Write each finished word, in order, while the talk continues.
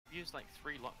used like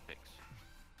 3 lockpicks.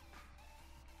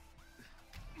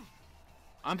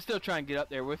 I'm still trying to get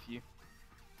up there with you.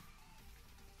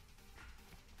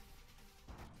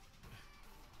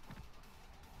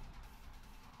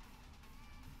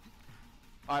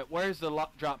 Alright, where's the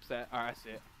lock drops at? Alright, I see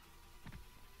it.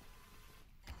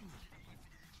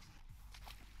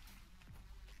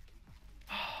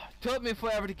 Took me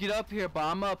forever to get up here, but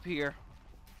I'm up here.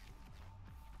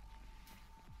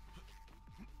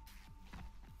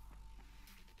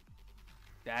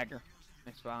 Dagger.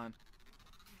 It's fine.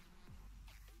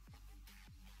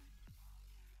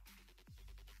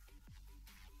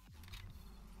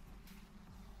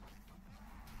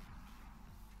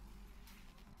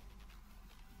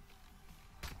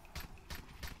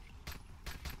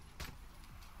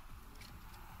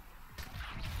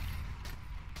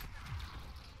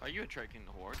 Are you attracting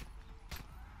the horde?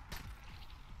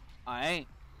 I ain't.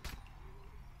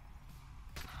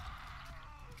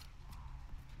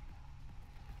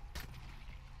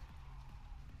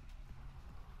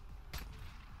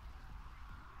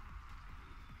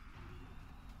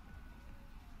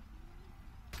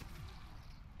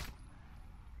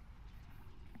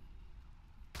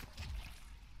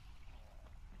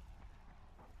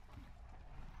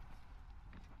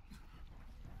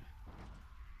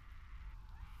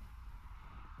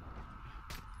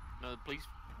 No, the police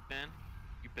van.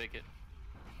 You pick it.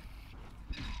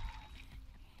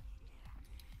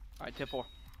 Alright, 10-4.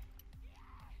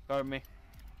 Guard me.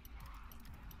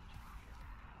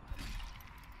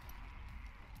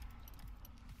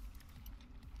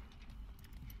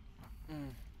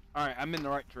 Alright, I'm in the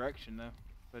right direction though.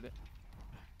 But it.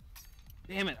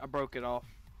 Damn it, I broke it off.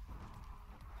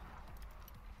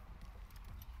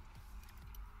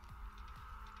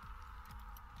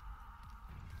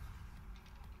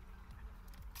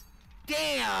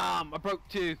 Damn! I broke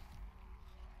 2.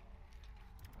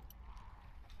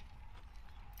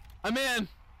 I'm in!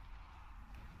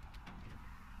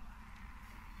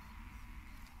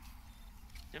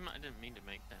 Damn it, I didn't mean to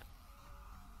make that.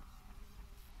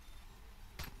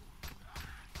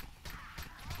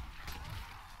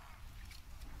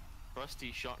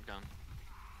 Rusty shotgun.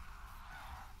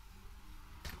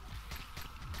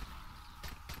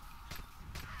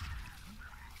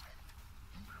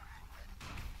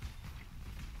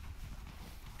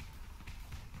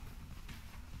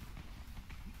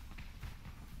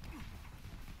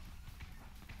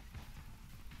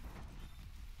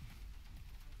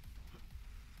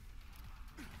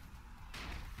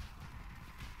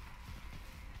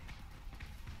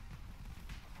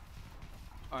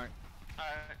 Alright.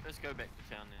 Alright, let's go back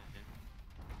to town then.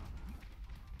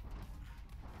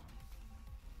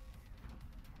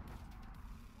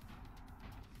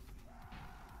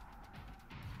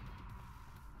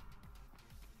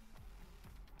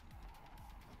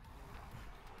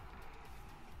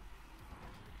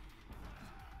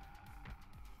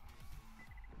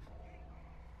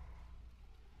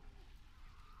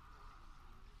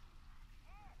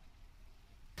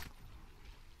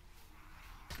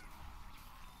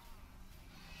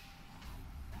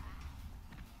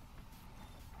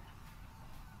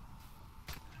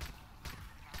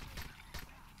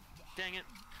 Dang it!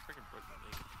 Freaking broke my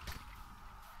leg.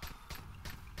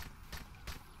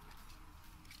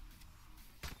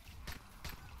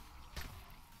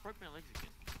 Broke my legs again.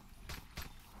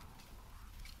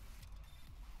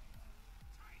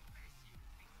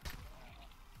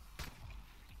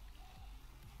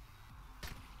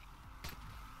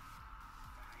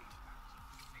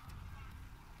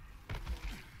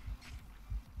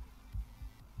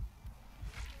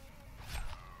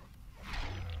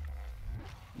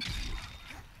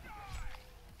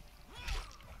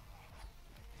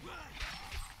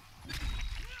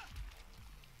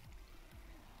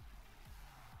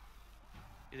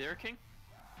 You there, King?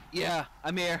 Yeah,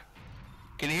 I'm here.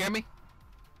 Can you hear me?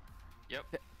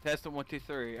 Yep. Test it, 1, 2,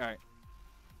 3. Alright.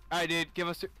 Alright, dude, give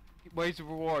us. Where's the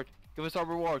reward? Give us our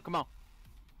reward. Come on.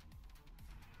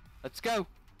 Let's go.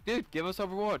 Dude, give us our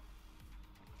reward.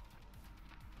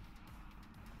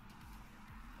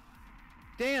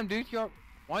 Damn, dude,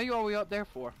 why are you all the way up there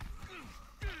for?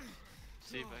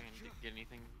 See if I can get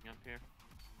anything up here.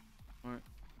 Alright.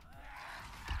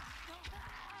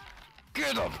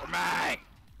 Get over me!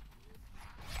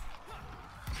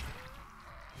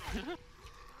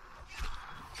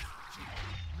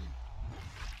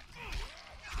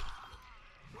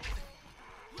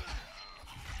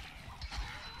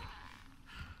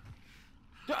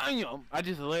 Damn! I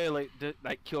just literally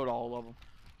like killed all of them.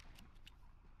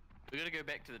 We gotta go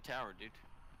back to the tower, dude.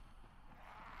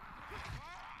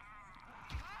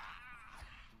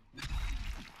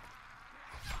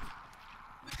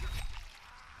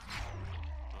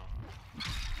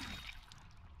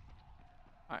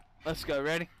 Let's go.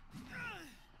 Ready?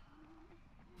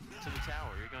 To the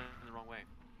tower. You're going the wrong way.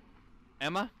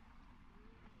 Am I?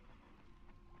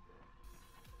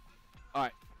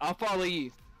 Alright, I'll follow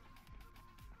you.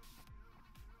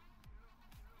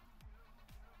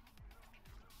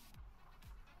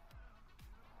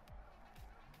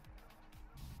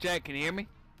 Jack, can you hear me?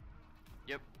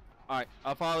 Yep. Alright,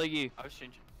 I'll follow you. I was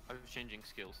changing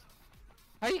skills.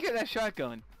 How you get that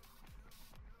shotgun?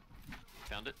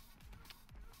 Found it.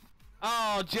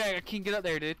 Oh, Jack, I can't get up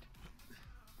there, dude.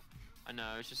 I know.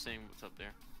 I was just saying what's up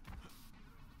there.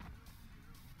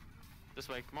 This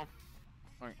way. Come on.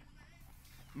 Alright.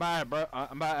 Bye, bro.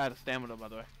 I'm about out of stamina, by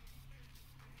the way.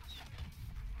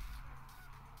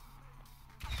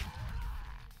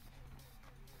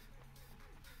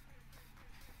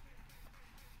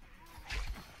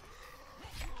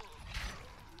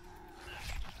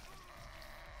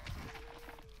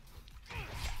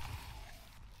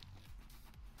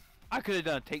 I could have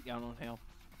done a takedown on him.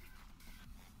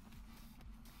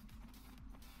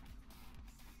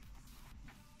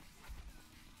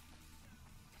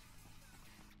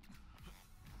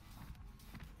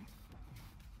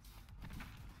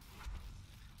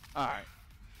 Alright.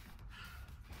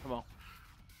 Come on.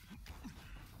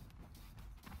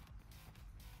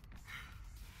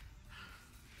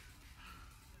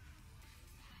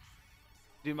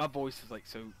 Dude, my voice is like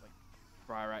so like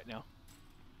dry right now.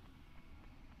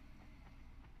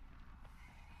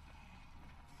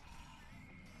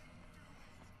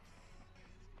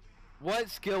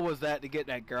 What skill was that to get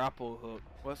that grapple hook?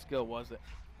 What skill was it?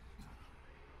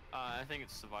 I think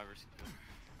it's survivor skill.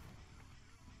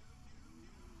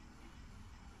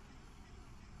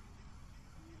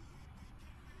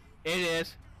 It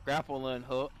is. Grapple and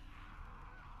hook.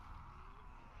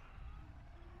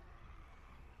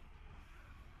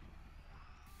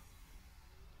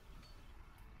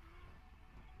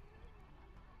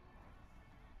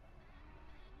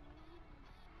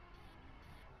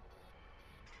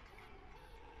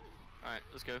 Alright,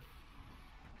 let's go.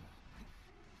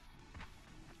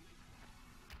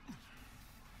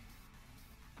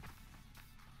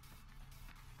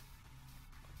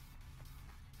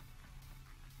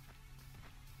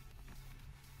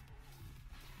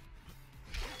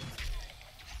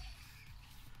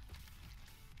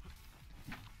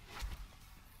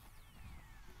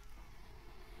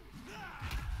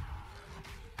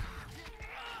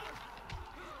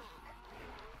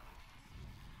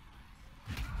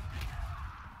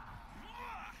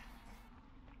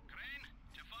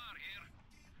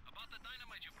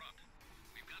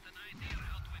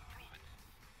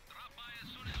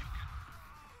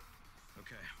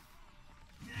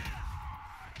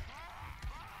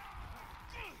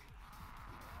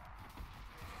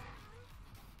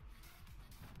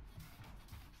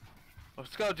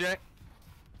 Let's go, Jack.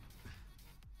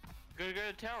 Gotta go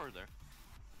to the tower there.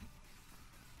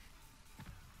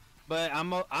 But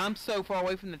I'm so far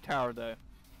away from the tower though.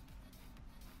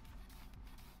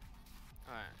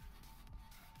 Alright.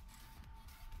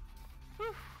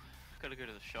 Whew. Gotta go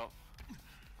to the shop.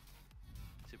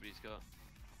 See what he's got.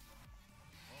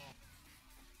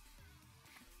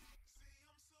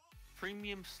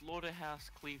 Premium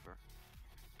Slaughterhouse Cleaver.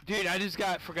 Dude, I just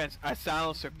got a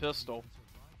silencer pistol.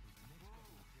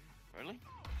 Really?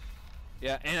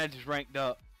 Yeah, and I just ranked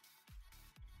up.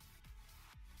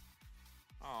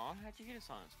 Aw, how'd you get a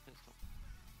silenced pistol?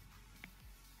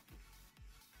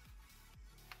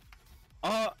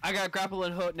 Oh, I got grapple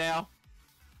and hook now.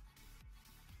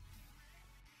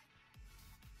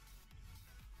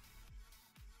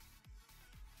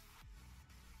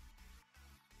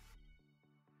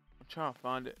 I'm trying to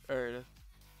find it. There it is.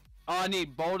 Oh, I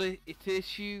need bolted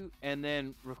tissue and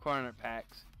then requirement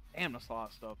packs. Damn, that's a lot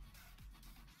of stuff.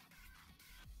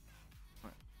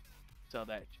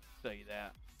 Alright. Sell you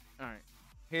that. Alright.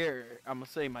 Here, I'm gonna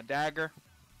sell you my dagger.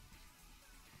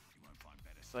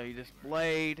 So you this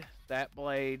blade, that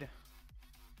blade.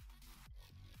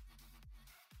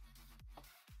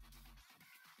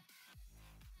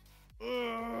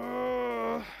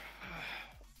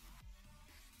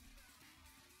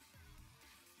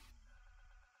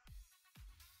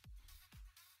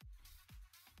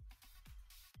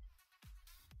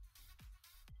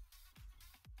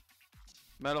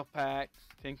 Metal packs,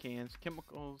 tin cans,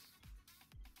 chemicals,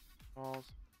 balls.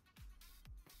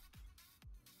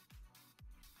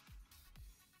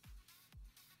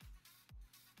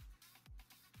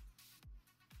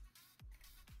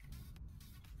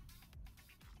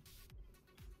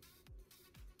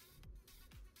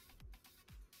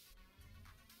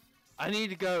 I need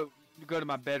to go to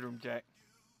my bedroom, Jack.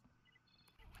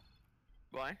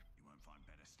 Why? You won't find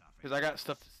better stuff Cause I got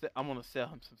stuff to sell. I'm gonna sell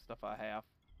him some stuff I have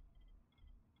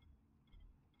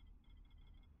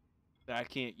that I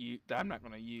can't use. That I'm not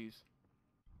gonna use.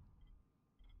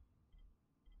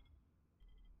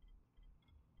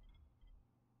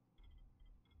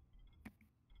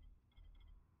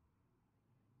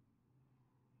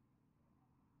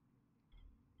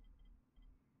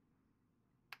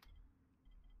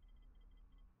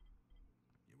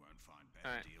 You won't find better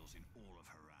Alright. deals in all of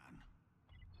Haran.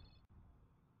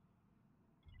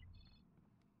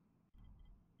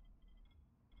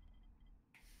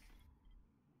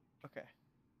 Okay.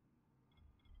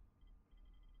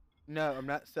 No, I'm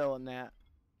not selling that.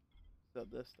 Sell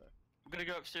this stuff. We're gonna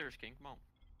go upstairs, King. Come on.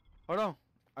 Hold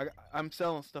on. I'm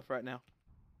selling stuff right now.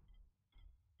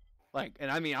 Like, and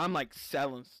I mean, I'm like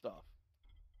selling stuff.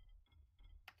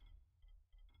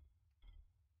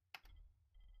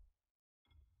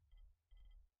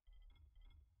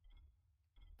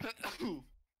 Okay. You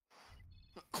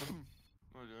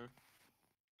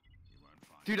won't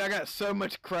find Dude, I got so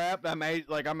much crap. I'm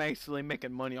actually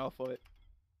making money off of it.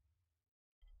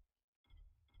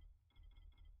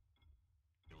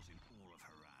 deals in all of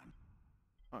Haran.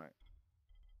 All right.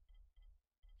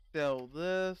 Sell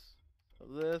this. Sell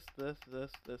this.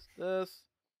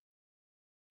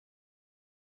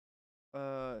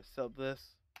 Sell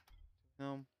this.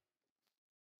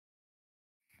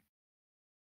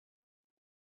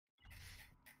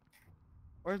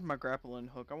 Where's my grappling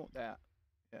hook? I want that.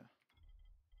 Yeah.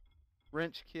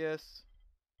 Wrench kiss.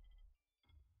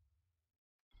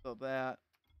 Sell that.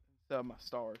 Sell my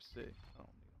stars too. I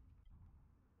don't need them.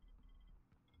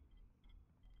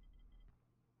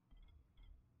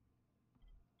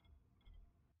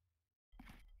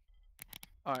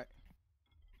 All right.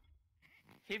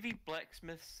 Heavy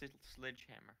blacksmith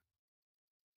sledgehammer.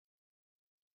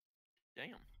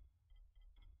 Damn.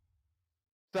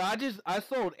 So I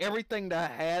sold everything that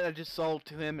I had. I just sold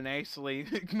to him and actually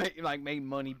made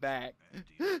money back.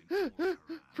 Better deals in all of Haran.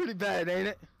 Pretty bad, ain't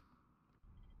it?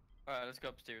 Alright, let's go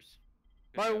upstairs.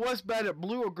 By the Good way, job. what's better,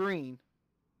 blue or green?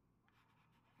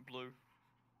 Blue.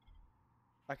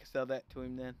 I can sell that to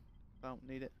him then. If I don't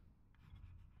need it.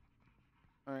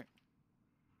 Alright.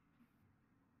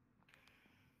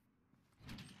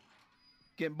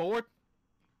 Getting bored?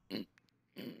 A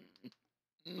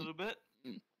little bit.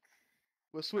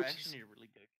 We'll I switch. actually need to really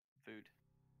go food.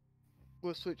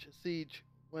 We'll switch to siege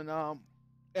when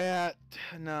at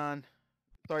 9.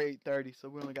 Sorry, 8:30. So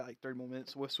we only got like 30 more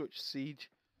minutes. So we'll switch to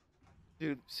siege.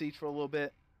 Do siege for a little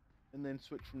bit, and then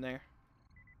switch from there.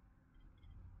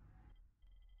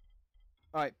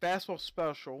 All right, fastball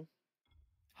special.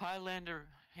 Highlander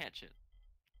hatchet.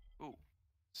 Ooh.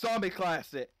 Zombie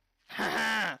classic. Ha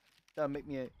ha! That'll make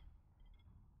me a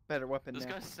better weapon This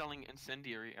now. guy's selling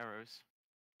incendiary arrows.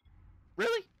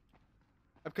 Really?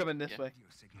 I'm coming this Yeah. way. Your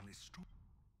signal is stronger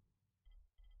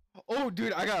Oh,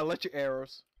 dude, I got electric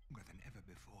arrows. than ever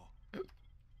before.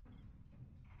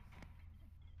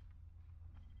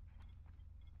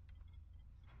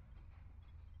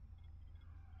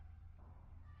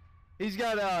 He's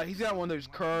got one of those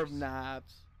curved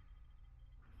knives.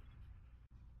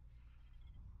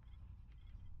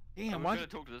 Damn, I'm why gonna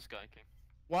talk to this guy, King.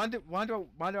 why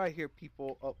do I hear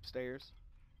people upstairs?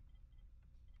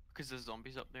 Because there's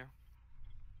zombies up there.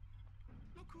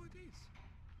 Look who it is.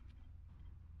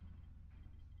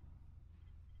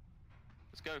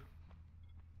 Let's go. Come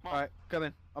on. All right, come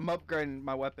in. I'm upgrading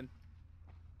my weapon.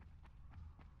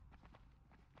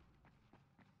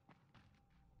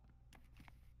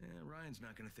 Yeah, Ryan's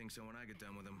not gonna think so when I get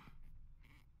done with him.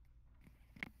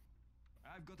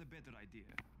 I've got a better idea.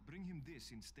 Bring him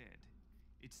this instead.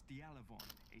 It's Dialavon,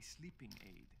 a sleeping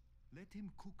aid. Let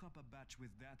him cook up a batch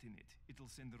with that in it. It'll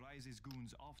send Rise's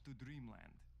goons off to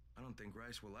Dreamland. I don't think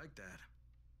Rice will like that.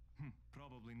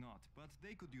 Probably not, but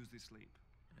they could use this sleep.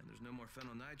 And there's no more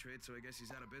phenyl nitrate, so I guess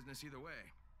he's out of business either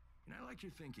way. And I like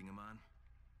your thinking, Aman.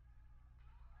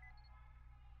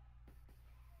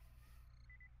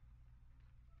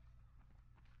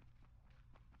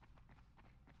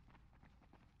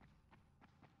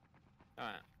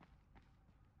 Alright.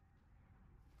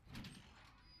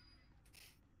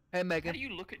 Hey, How Megan. do you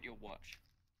look at your watch?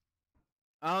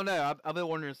 I don't know. I've been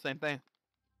wondering the same thing.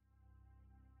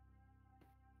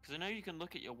 Because I know you can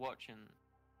look at your watch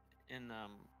in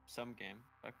some game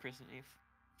by pressing F.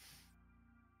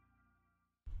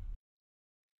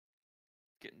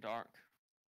 It's getting dark.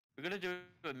 We're gonna do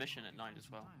a mission at night as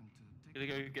well. Gonna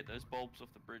go get those bulbs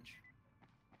off the bridge.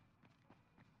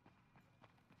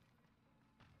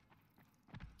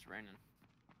 It's raining.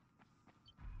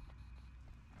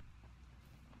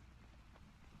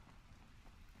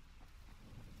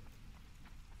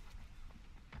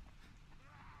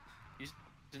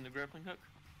 using the grappling hook?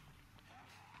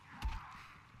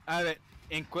 I haven't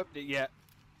equipped it yet.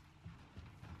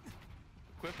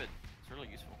 Equip it. It's really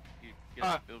useful. You get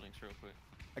Alright. buildings real quick.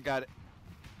 I got it.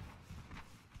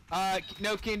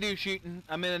 No can do shooting.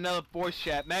 I'm in another voice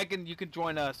chat. Megan, you can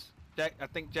join us. Jack, I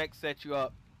think Jack set you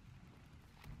up.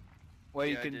 Where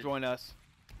you Yeah, I can did. join us.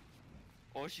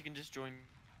 Or she can just join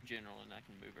general and I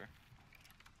can move her.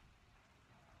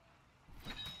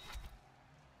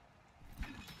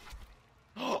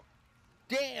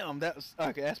 Damn, that was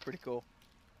okay. That's pretty cool.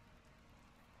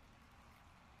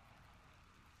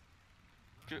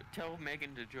 Tell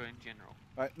Megan to join general.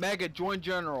 All right, Megan, join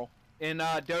general in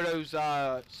Dodo's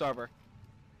server.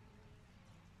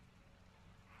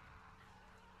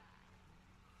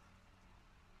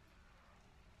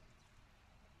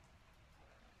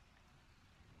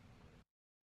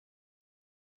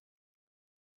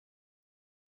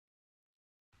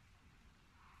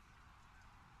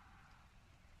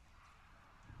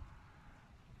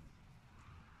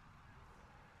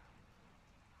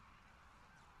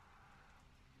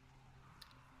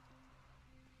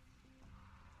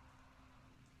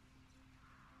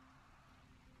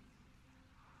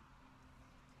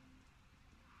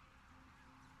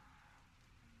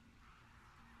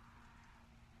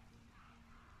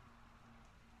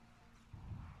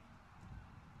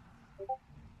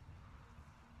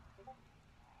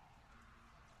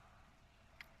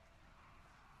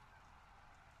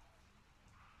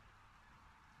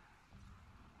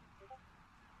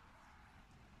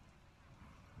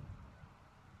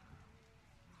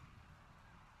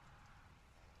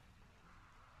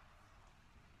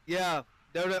 Yeah,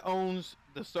 Dodo owns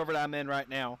the server that I'm in right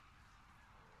now.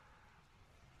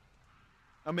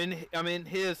 I'm in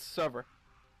his server.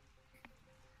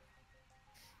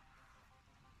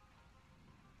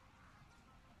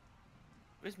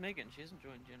 Where's Megan? She hasn't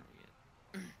joined general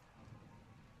yet.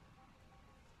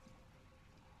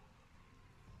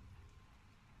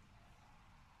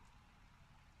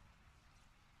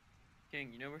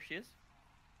 King, you know where she is?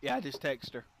 Yeah, I just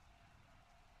text her.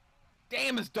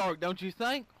 Damn, it's dark, don't you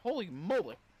think? Holy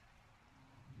moly!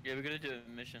 Yeah, we're gonna do a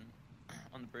mission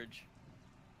on the bridge.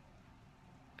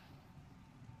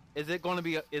 Is it gonna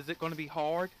be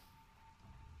hard?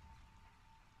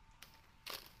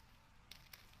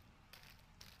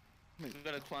 We've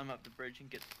got to climb up the bridge and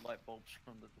get light bulbs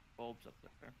from the bulbs up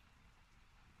there.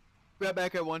 Right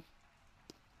back at one.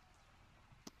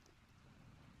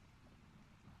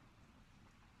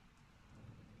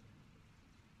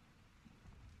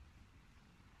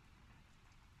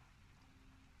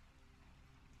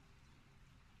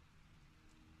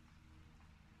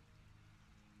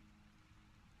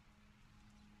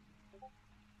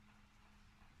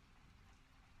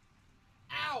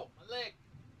 Ow, my leg.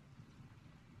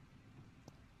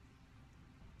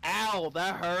 Ow,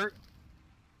 that hurt.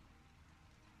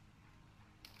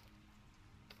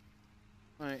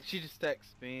 Alright, she just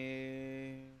texted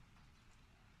me.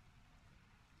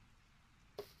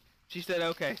 She said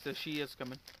okay, so she is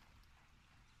coming.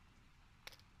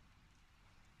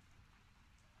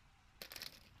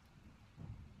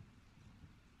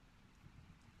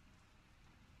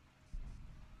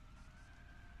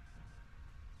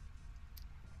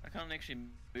 I can't actually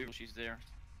move while she's there.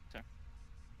 So.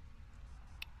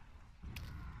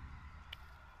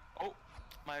 Oh,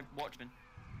 my watchman.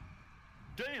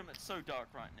 Damn, it's so dark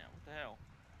right now. What the hell?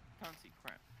 Can't see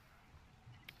crap.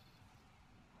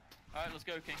 Alright, let's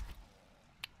go, King.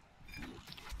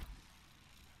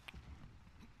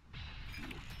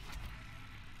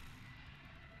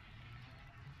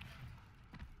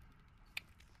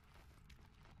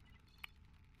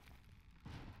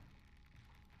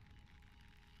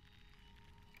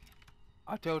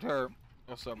 I told her,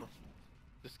 oh, summer.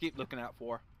 Just keep looking out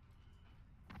for her.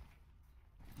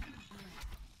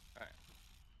 Alright.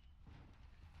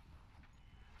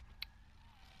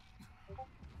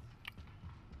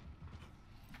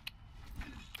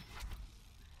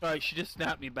 Alright, she just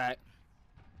snapped me back.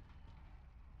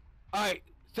 Alright,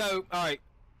 so, alright.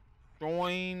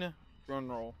 Join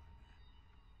general.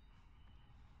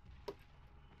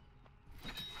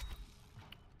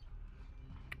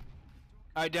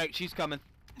 Alright, Jack, she's coming.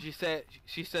 She said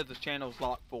the channel's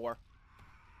locked for her.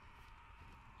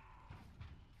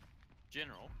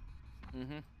 General.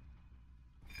 Mm-hmm.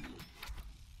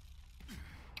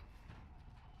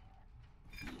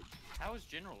 How is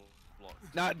general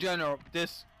blocked? Not general.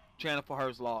 This channel for her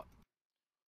is locked.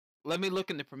 Let me look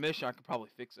in the permission. I could probably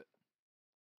fix it.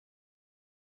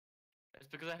 It's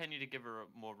because I need to give her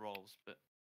more roles, but...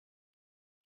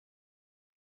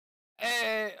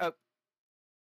 Hey,